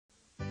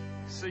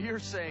So you're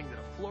saying that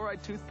a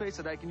fluoride toothpaste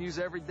that I can use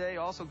every day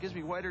also gives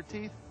me whiter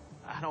teeth?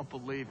 I don't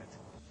believe it.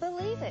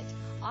 Believe it.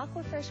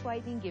 Aquafresh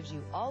whitening gives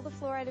you all the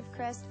fluoride of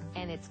Crest,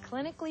 and it's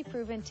clinically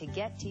proven to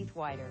get teeth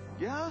whiter.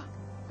 Yeah?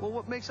 Well,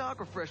 what makes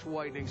Aquafresh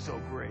whitening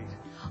so great?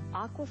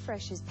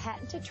 Aquafresh's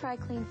patented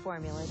TriClean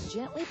formula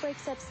gently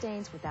breaks up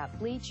stains without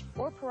bleach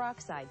or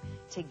peroxide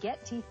to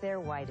get teeth their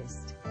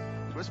whitest.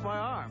 Twist my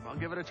arm. I'll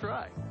give it a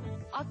try.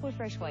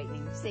 Aquafresh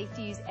whitening, safe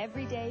to use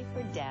every day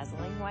for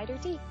dazzling whiter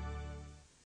teeth.